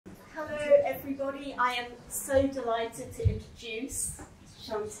everybody. I am so delighted to introduce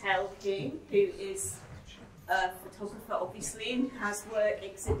Chantel King, who is a photographer, obviously, and has work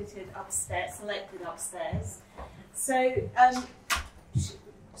exhibited upstairs, selected upstairs. So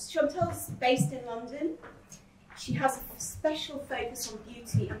Chantel's based in London. She has a special focus on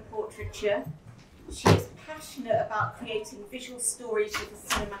beauty and portraiture. She is passionate about creating visual stories with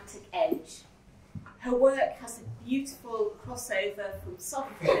a cinematic edge. Her work has a beautiful crossover from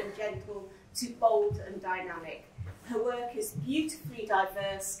soft and gentle to bold and dynamic. Her work is beautifully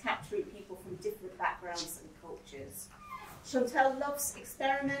diverse, capturing people from different backgrounds and cultures. Chantel loves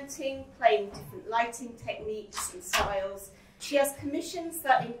experimenting, playing different lighting techniques and styles. She has commissions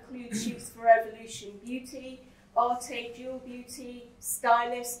that include shoots for Revolution Beauty, Arte, Jewel Beauty,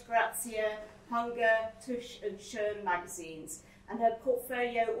 Stylist, Grazia, Hunger, Tush and Schön magazines. And her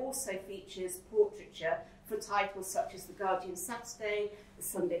portfolio also features portraiture for titles such as The Guardian Saturday, The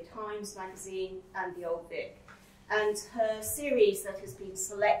Sunday Times magazine, and The Old Vic. And her series that has been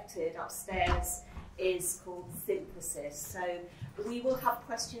selected upstairs is called Synthesis. So we will have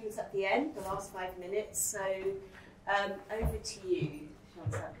questions at the end, the last 5 minutes. So over to you,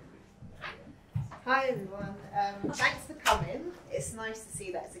 Chantel. Hi everyone, thanks for coming. It's nice to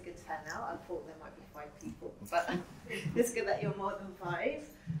see that it's a good turnout. I thought there might be 5 people, but it's good that you're more than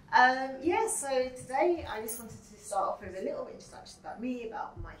 5. Yeah, so today I just wanted to start off with a little introduction about me,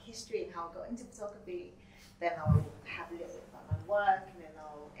 about my history and how I got into photography. Then I'll have a little bit about my work, and then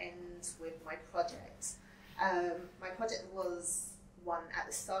I'll end with my project. My project was one at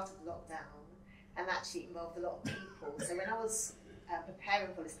the start of lockdown and actually involved a lot of people. So when I was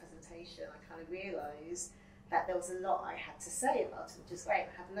preparing for this presentation, I kind of realised that there was a lot I had to say about it, which is great.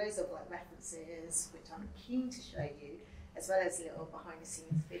 I have loads of references, which I'm keen to show you, as well as a little behind the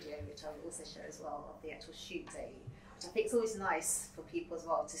scenes video, which I will also show as well, of the actual shoot day, which I think is always nice for people as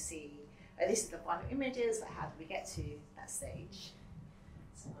well to see. This is the final images, but how did we get to that stage?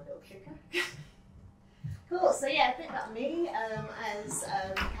 So my little clicker. Cool, so yeah, a bit about me. As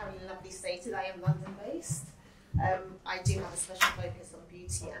Caroline Lovely stated, I am London based. I do have a special focus on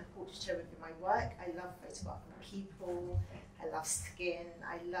beauty and portraiture within my work. I love photographing people, I love skin,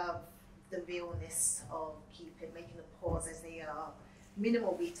 I love the realness of making the pores as they are,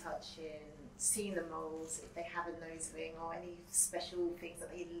 minimal retouching, seeing the moles, if they have a nose ring or any special things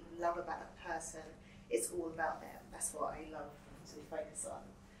that they love about a person. It's all about them. That's what I love to focus on.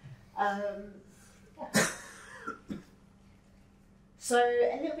 Yeah. So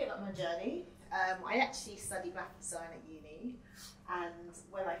a little bit about my journey. I actually studied graphic design at uni, and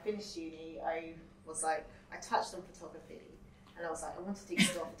when I finished uni, I was like, I touched on photography, and I was like, I wanted to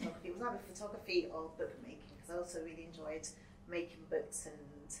explore photography. It was either photography or bookmaking, because I also really enjoyed making books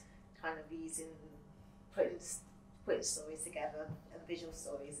and kind of putting stories together and visual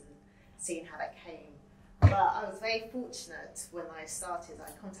stories and seeing how that came. But I was very fortunate when I started.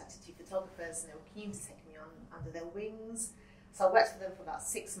 I contacted 2 photographers, and they were keen to take me on under their wings. So I worked for them for about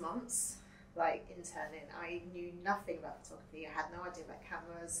 6 months. Like interning, I knew nothing about photography. I had no idea about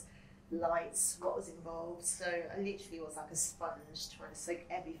cameras, lights, what was involved. So I literally was like a sponge trying to soak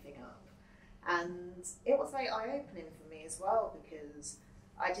everything up. And it was very eye-opening for me as well, because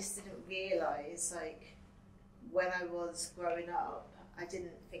I just didn't realise, like, when I was growing up, I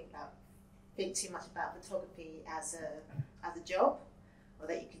didn't think too much about photography as a job, or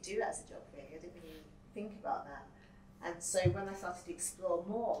that you could do it as a job, really. I didn't really think about that. And so when I started to explore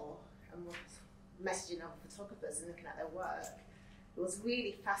more, and messaging other photographers and looking at their work, it was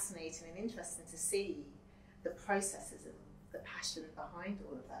really fascinating and interesting to see the processes and the passion behind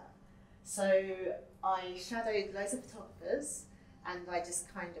all of that. So I shadowed loads of photographers, and I just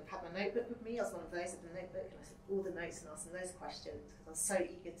kind of had my notebook with me. I was one of those with the notebook, and I took all the notes and asked them those questions, because I was so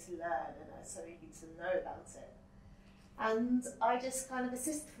eager to learn and I was so eager to know about it. And I just kind of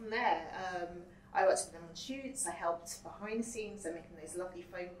assisted from there. I worked with them on shoots, I helped behind the scenes, so making those lovely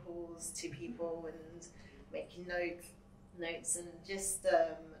phone calls to people and making notes and just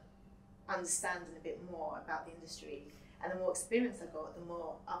understanding a bit more about the industry. And the more experience I got, the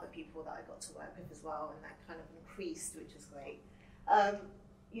more other people that I got to work with as well, and that kind of increased, which was great.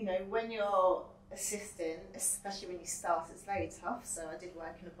 You know, when you're assisting, especially when you start, it's very tough. So I did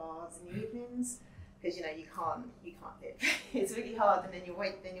work in the bars in the evenings, because you know you can't live. It's really hard, and then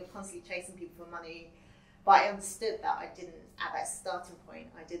you're constantly chasing people for money. But I understood that I didn't, at that starting point,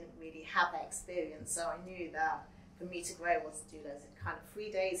 I didn't really have that experience. So I knew that for me to grow was to do those kind of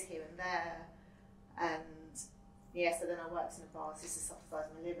 3 days here and there. And yeah, so then I worked in the bars just to subsidise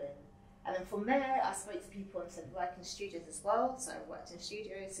my living. And then from there, I spoke to people and said work in studios as well. So I worked in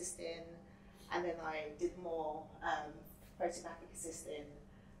studio assisting, and then I did more photographic assisting.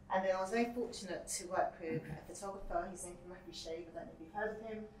 And then I was very fortunate to work with a photographer. His name is Matthew Shave. I don't know if you've heard of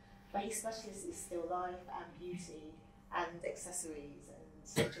him, but his specialist is still life and beauty and accessories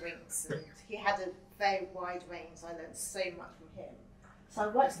and drinks. And he had a very wide range. I learned so much from him. So I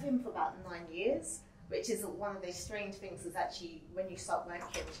worked with him for about 9 years, which is one of those strange things, is actually when you start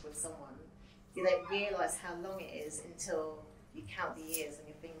working with someone, you don't realise how long it is until you count the years on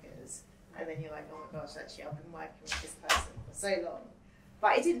your fingers. And then you're like, oh my gosh, actually I've been working with this person for so long.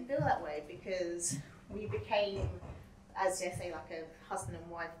 But it didn't feel that way because we became, as you say, like a husband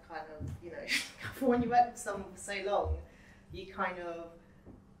and wife kind of, you know, when you work with someone for so long, you kind of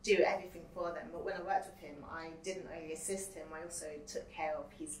do everything for them. But when I worked with him, I didn't only assist him, I also took care of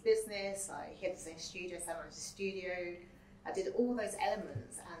his business. He had his own studio, so I managed a studio. I did all those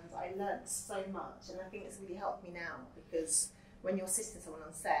elements and I learned so much, and I think it's really helped me now because when you're assisting someone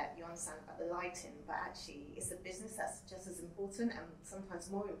on set, you understand about the lighting, but actually it's the business that's just as important and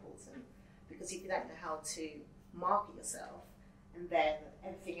sometimes more important, because if you don't know how to market yourself, and then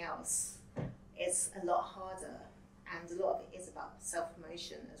everything else is a lot harder, and a lot of it is about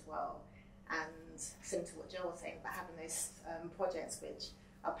self-promotion as well. And similar to what Joe was saying about having those projects which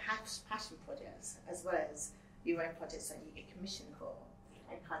are passion projects as well as your own projects that you get commissioned for,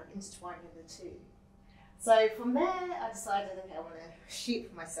 and kind of intertwining the two. So from there, I decided, okay, I want to shoot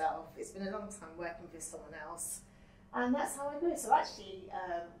for myself. It's been a long time working with someone else, and that's how I grew. So actually,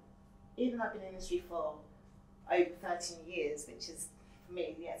 even though I've been in the industry for over 13 years, which is, for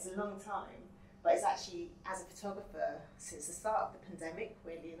me, yeah, it's a long time, but it's actually, as a photographer, since the start of the pandemic,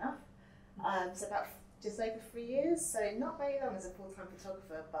 weirdly enough, so about just over 3 years, so not very long as a full-time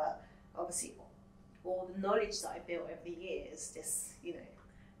photographer, but obviously all the knowledge that I built over the years, just, you know,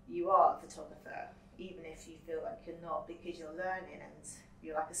 you are a photographer, even if you feel like you're not, because you're learning and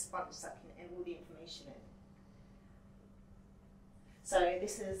you're like a sponge sucking in all the information in. So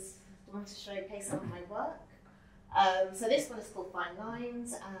this is the one to showcase some of my work. So this one is called Fine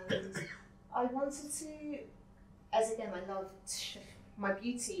Lines, and I wanted to, as again, I love, my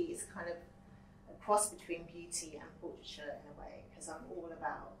beauty is kind of a cross between beauty and portraiture in a way, because I'm all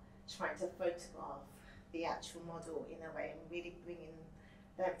about trying to photograph the actual model in a way and really bringing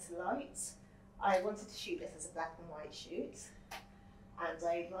them to light. I wanted to shoot this as a black and white shoot, and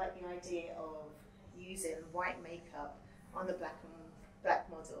I like the idea of using white makeup on the black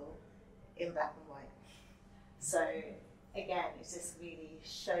model in black and white. So again, it's just really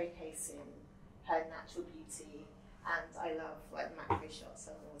showcasing her natural beauty, and I love like macro shots.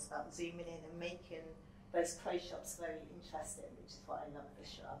 So I'm always about zooming in and making those close shots very interesting, which is what I love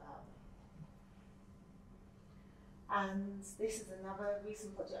this shot about. And this is another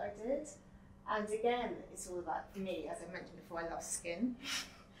recent project I did. And again, it's all about, for me, as I mentioned before, I love skin.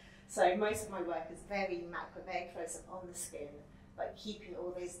 So most of my work is very macro, very close up on the skin, but keeping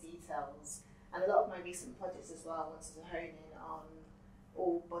all those details. And a lot of my recent projects as well, I wanted to hone in on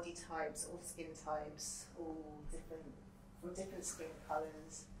all body types, all skin types, all different, from different skin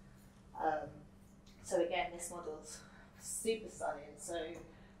colours. So again, this model's super stunning. So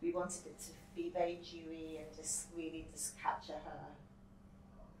we wanted it to be very dewy and just really just capture her.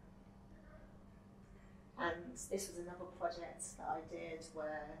 And this was another project that I did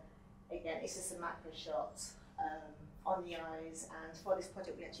where, again, it's just a macro shot on the eyes. And for this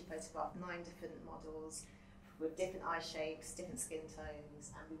project, we actually photographed 9 different models with different eye shapes, different skin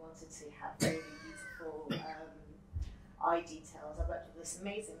tones, and we wanted to have really beautiful eye details. I worked with this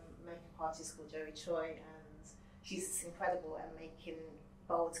amazing makeup artist called Joey Choi, and she's just incredible at making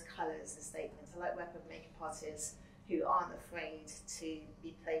bold colours and statements. I like working with makeup artists who aren't afraid to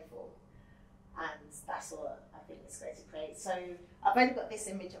be playful. And that's what I think it's great to create. So I've only got this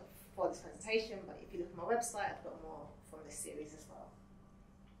image for this presentation, but if you look at my website, I've got more from this series as well.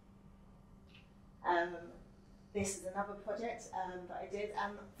 This is another project that I did,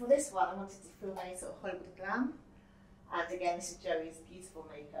 and for this one I wanted to film a sort of Hollywood glam. And again, this is Joey's beautiful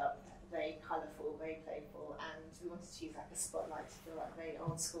makeup, very colourful, very playful, and we wanted to use like a spotlight to feel like very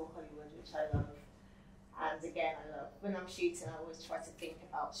old school Hollywood, which I love. And again, I love, when I'm shooting, I always try to think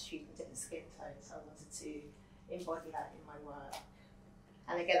about shooting different skin tones, so I wanted to embody that in my work.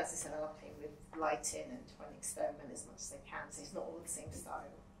 And again, as I said, I love playing with lighting and trying to experiment as much as I can, so it's not all the same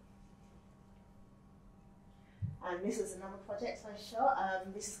style. And this is another project I shot.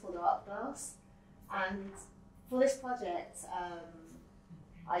 This is called Art Glass. And for this project,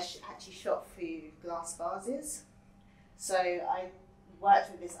 I actually shot through glass vases. So I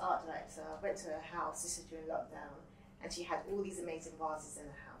worked with this art director. I went to her house, this was during lockdown, and she had all these amazing vases in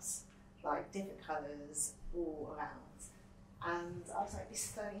her house, like different colours all around. And I was like, this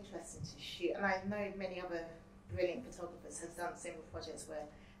is so interesting to shoot. And I know many other brilliant photographers have done similar projects where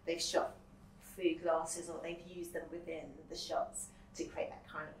they've shot through glasses or they've used them within the shots to create that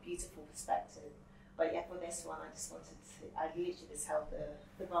kind of beautiful perspective. But yeah, for this one, I literally just held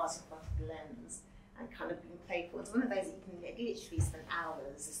the vase in front of the lens and kind of been playful. It's one of those that you can literally spend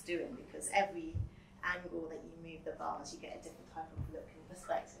hours just doing, because every angle that you move the vase, you get a different type of look and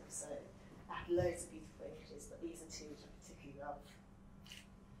perspective. So I had loads of beautiful images, but these are two which I particularly love.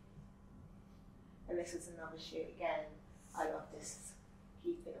 And this was another shoot again. I love this,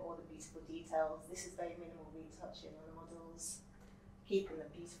 keeping all the beautiful details. This is very minimal retouching on the models, keeping the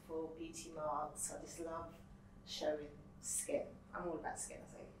beautiful beauty marks. I just love showing skin. I'm all about skin,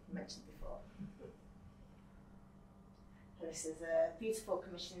 as I mentioned before. And this is a beautiful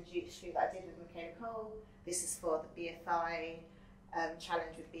commissioned shoot that I did with Michaela Cole. This is for the BFI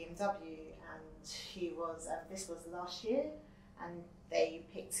challenge with BMW, and she was. This was last year, and they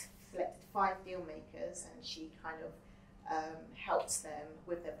selected 5 deal makers, and she kind of helped them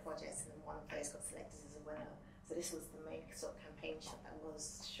with their projects, and then one of those got selected as a winner. So this was the main sort of campaign shot that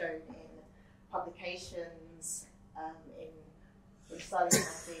was shown in publications, in Styling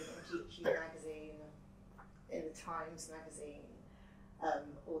magazine, in GQ magazine, in the Times magazine,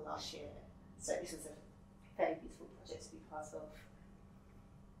 all last year. So this was a very beautiful project to be part of.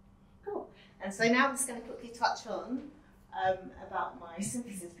 Cool. And so now I'm just going to quickly touch on about my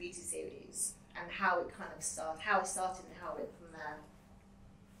Synthesis Beauty series and how it kind of started, how it started and how it went from there.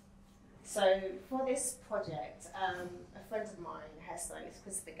 So for this project, a friend of mine, hairstylist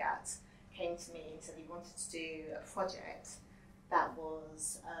Christopher Gatt, came to me and said he wanted to do a project that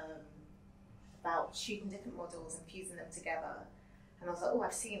was about shooting different models and fusing them together. And I was like, oh,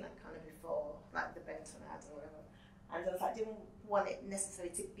 I've seen that kind of before, like the Benton ad or whatever. And I was like, I didn't want it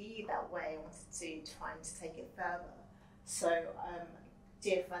necessarily to be that way. I wanted to try and take it further. So a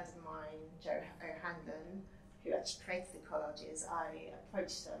dear friend of mine, Jo O'Hanlon, who actually created the collages, I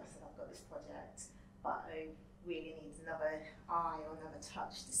approached her and I said, I've got this project, but I really need another eye or another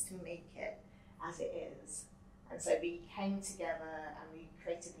touch just to make it as it is. And so we came together and we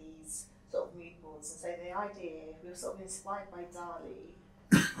created these sort of mood boards. And so the idea, we were sort of inspired by Dali,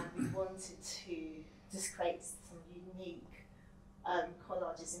 and we wanted to just create some unique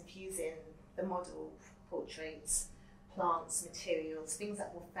collages infusing the model portraits, plants, materials, things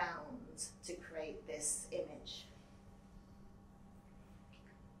that were found to create this image.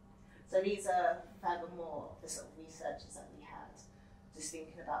 So these are furthermore the sort of researches that we had, just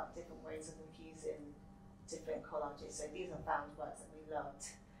thinking about different ways of infusing different collages. So these are found works that we loved,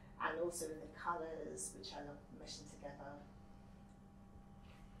 and also with the colours, which I love meshing together.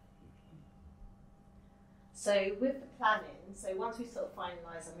 So with the planning, so once we sort of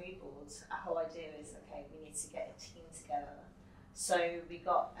finalise our mood boards, our whole idea is, okay, we need to get a team together. So we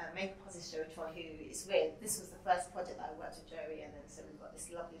got a makeup artist, Joey Troy, who is weird. This was the first project that I worked with Joey, and then so we've got this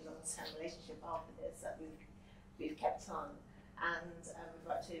lovely long-term relationship after this that we've kept on. And we've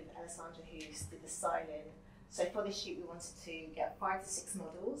worked with Alessandra, who did the styling. So for this shoot, we wanted to get 5 to 6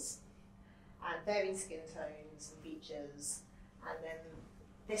 models and varying skin tones and features. And then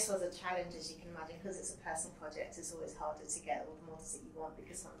this was a challenge, as you can imagine, because it's a personal project. It's always harder to get all the models that you want,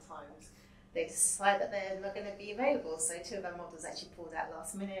 because sometimes they decide that they're not going to be available. So 2 of our models actually pulled out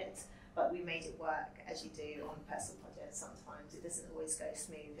last minute, but we made it work, as you do on personal projects. Sometimes it doesn't always go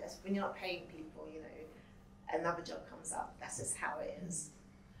smooth. When you're not paying people, you know, another job comes up. That's just how it is.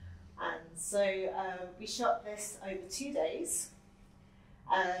 And so we shot this over 2 days.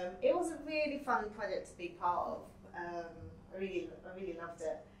 It was a really fun project to be part of. I really loved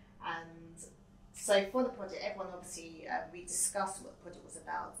it. And so for the project, everyone obviously, we discussed what the project was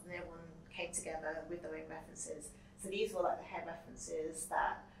about, and everyone came together with their own references. So these were like the hair references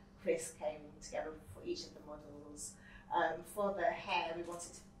that Chris came together for each of the models. For the hair, we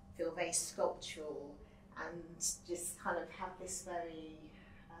wanted to feel very sculptural and just kind of have this very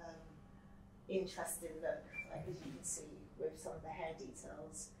interesting look, like as you can see with some of the hair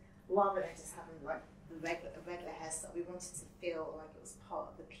details, rather than just having like the regular hairstyle. We wanted to feel like it was part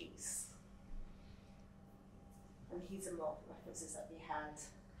of the piece. And these are more references that we had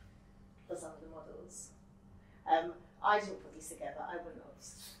for some of the models. I didn't put these together. I wouldn't have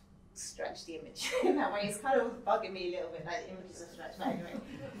stretched the image in that way. It's kind of bugging me a little bit, like the images are stretched, but anyway,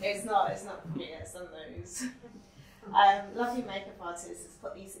 it's not clear, it's on those. Lovely makeup artist has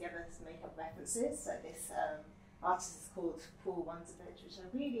put these together as makeup references. So this artist is called Paul Wonderbridge, which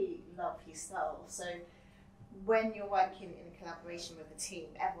I really love his style. So when you're working in collaboration with a team,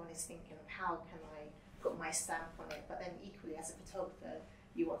 everyone is thinking of how can I put my stamp on it, but then equally as a photographer,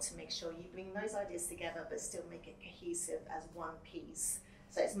 you want to make sure you bring those ideas together but still make it cohesive as one piece.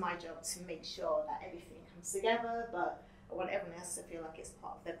 So it's my job to make sure that everything comes together, but I want everyone else to feel like it's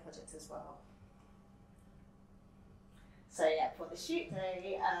part of their project as well. So yeah, for the shoot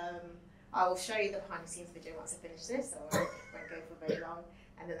day, I will show you the behind the scenes video once I finish this, so I won't go for very long,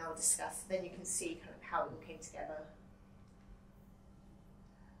 and then I'll discuss. Then you can see kind of how it all came together.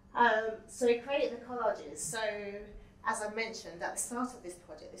 So we created the collages. So as I mentioned at the start of this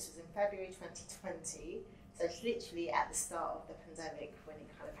project, this was in February 2020, so it's literally at the start of the pandemic when it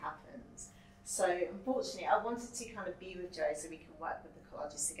kind of happened. So unfortunately, I wanted to kind of be with Joe so we can work with the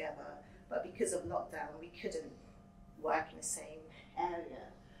collages together, but because of lockdown, we couldn't work in the same area.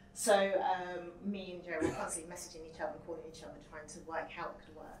 So me and Joe were constantly messaging each other and calling each other, trying to work how it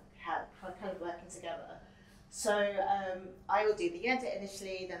could work, how kind of working together. So I will do the edit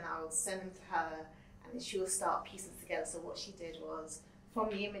initially, then I'll send them to her, and then she will start piecing together. So what she did was, from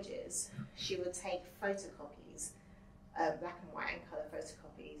the images, she would take photocopies, black and white and colour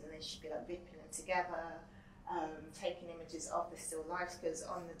photocopies, and then she'd be like ripping them together, taking images of the still lifes, because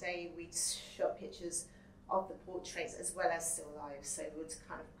on the day we'd shot pictures of the portraits as well as still lives, so we would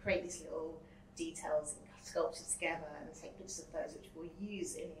kind of create these little details and sculptures together and take pictures of those which we'll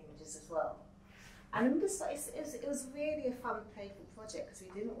use in the images as well. And I'm just like, it was really a fun, playful project because we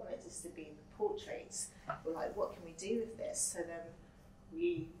didn't want it just to be portraits. We're like, what can we do with this? So then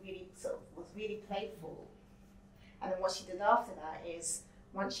we really sort of was really playful. And then what she did after that is,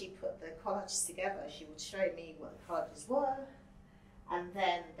 once she put the collages together, she would show me what the collages were, and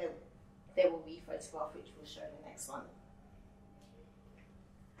then they will be photographed, which we'll show in the next one.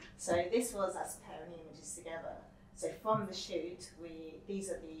 So this was us pairing the images together. So from the shoot, these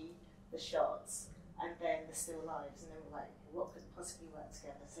are the shots, and then the still lives, and then we're like, what could possibly work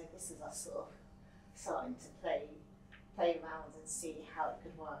together? So this is us sort of starting to play around and see how it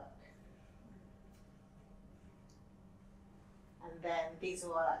could work. And then these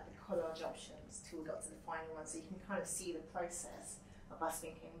are like the collage options till we got to the final one, so you can kind of see the process of us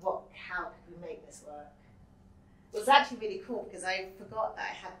thinking, how could we make this work? It was actually really cool because I forgot that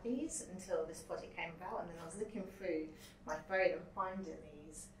I had these until this project came about, and then I was looking through my phone and finding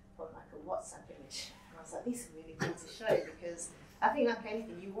these from like a WhatsApp image, and I was like, these are really cool to show, because I think like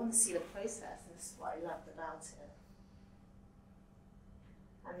anything, you want to see the process, and this is what I loved about it.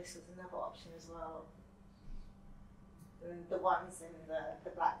 And this was another option as well. And the ones in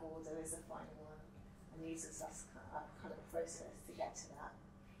the black border is the final one, and uses us kind of a process to get to that.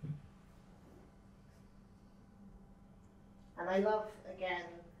 And I love, again,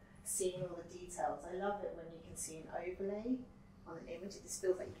 seeing all the details. I love it when you can see an overlay on an image. It just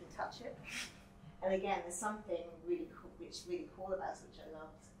feels like you can touch it. And again, there's something really cool about it, which I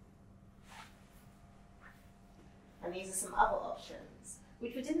loved. And these are some other options,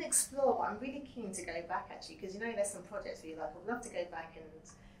 which we didn't explore, but I'm really keen to go back actually, because you know there's some projects where you're like, I'd love to go back and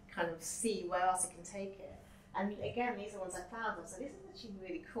kind of see where else I can take it. And again, these are ones I found. I was like, this is actually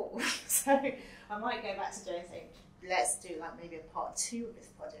really cool. So I might go back to Joe and say, let's do like maybe a part 2 of this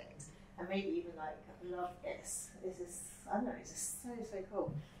project, and maybe even like, I love this. This is, I don't know, it's just so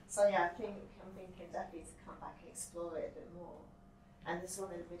cool. So yeah, I'm thinking definitely to come back and explore it a bit more. And this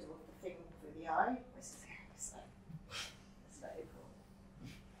one in the middle of the thing with the eye, which is so very cool.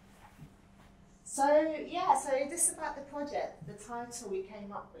 So yeah, so this is about the project. The title we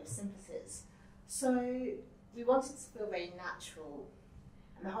came up with, Synthesis. So we wanted to feel very natural,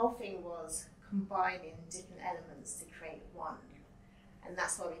 and the whole thing was combining different elements to create one, and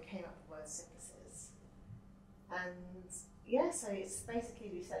that's why we came up with the word synthesis. And yeah, so it's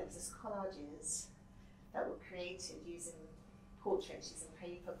basically, we said it was just collages that were created using portraits, using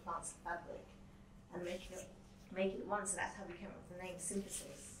paper, plants, and fabric, and making it one. So that's how we came up with the name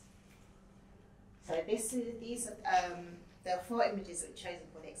Synthesis. So there are 4 images that were chosen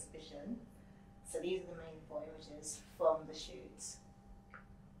for the exhibition. So these are the main 4 images from the shoot.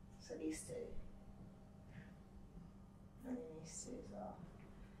 So these 2. And then these 2 as well.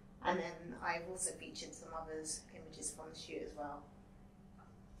 And then I've also featured some others images from the shoot as well,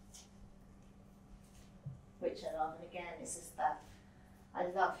 which I love. And again, it's just that I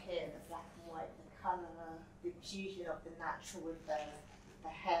love here the black and white, the colour, the fusion of the natural with the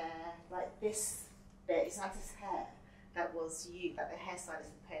hair. Like this bit, it's not just hair. That was that the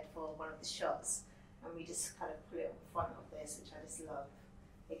hairstylist prepared for one of the shots, and we just kind of put it in front of this, which I just love.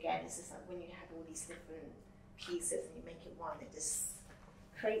 Again, it's just like when you have all these different pieces and you make it one, it just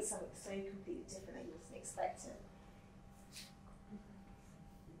creates something so completely different that you wasn't expecting.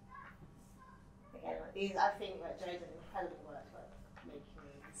 Again, like these, I think like Joe did incredible work like making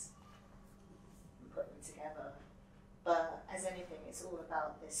these and putting them together. But as anything, it's all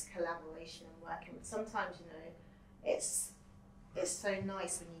about this collaboration and working. Sometimes, you know, it's so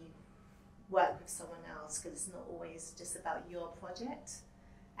nice when you work with someone else, because it's not always just about your project.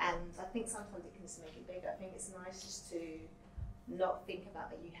 And I think sometimes it can just make it bigger. I think it's nice just to not think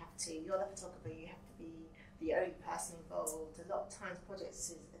about that you're the photographer, you have to be the only person involved. A lot of times projects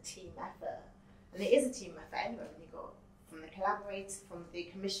is a team effort. And it is a team effort anyway, when you got from the collaborator, from the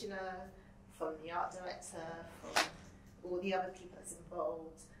commissioner, from the art director, from all the other people that's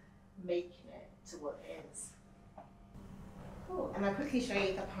involved, making it to what it is. Cool. And I'll quickly show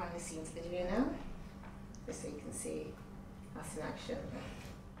you the behind the scenes video now, just so you can see us in action.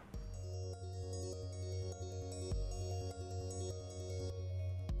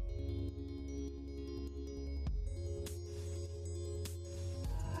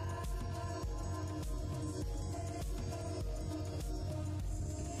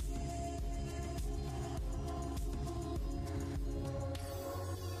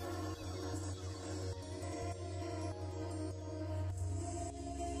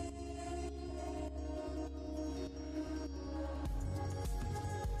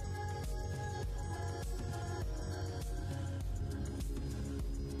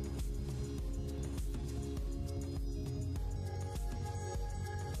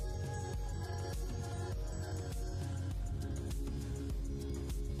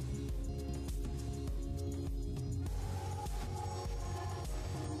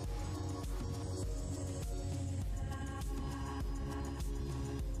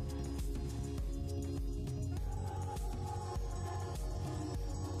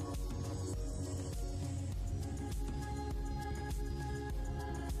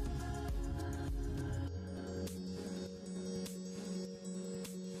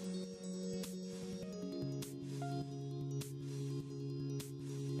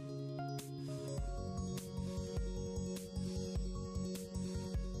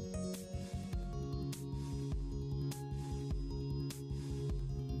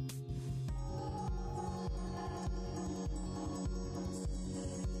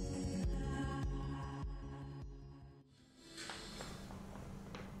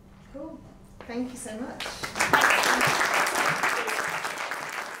 Cool. Thank you so much.